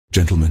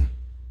Gentlemen,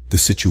 the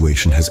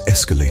situation has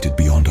escalated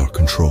beyond our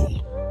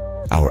control.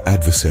 Our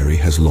adversary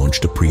has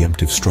launched a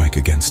preemptive strike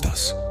against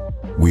us.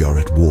 We are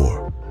at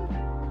war.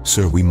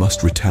 Sir, we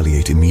must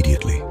retaliate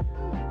immediately.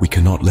 We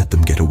cannot let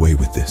them get away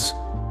with this.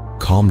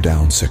 Calm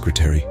down,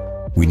 Secretary.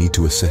 We need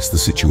to assess the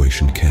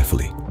situation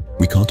carefully.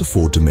 We can't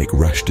afford to make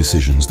rash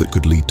decisions that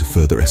could lead to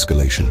further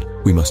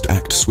escalation. We must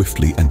act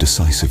swiftly and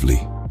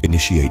decisively.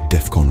 Initiate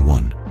DEFCON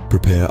 1.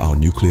 Prepare our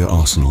nuclear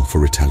arsenal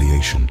for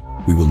retaliation.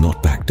 We will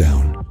not back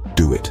down.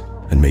 Do it,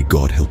 and may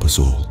God help us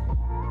all.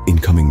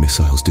 Incoming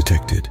missiles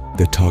detected.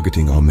 They're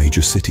targeting our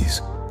major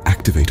cities.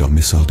 Activate our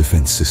missile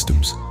defense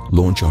systems.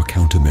 Launch our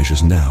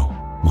countermeasures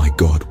now. My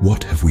God,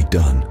 what have we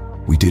done?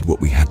 We did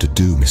what we had to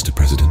do, Mr.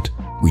 President.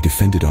 We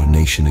defended our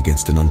nation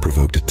against an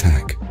unprovoked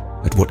attack.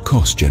 At what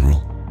cost,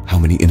 General? How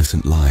many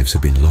innocent lives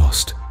have been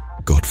lost?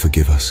 God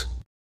forgive us.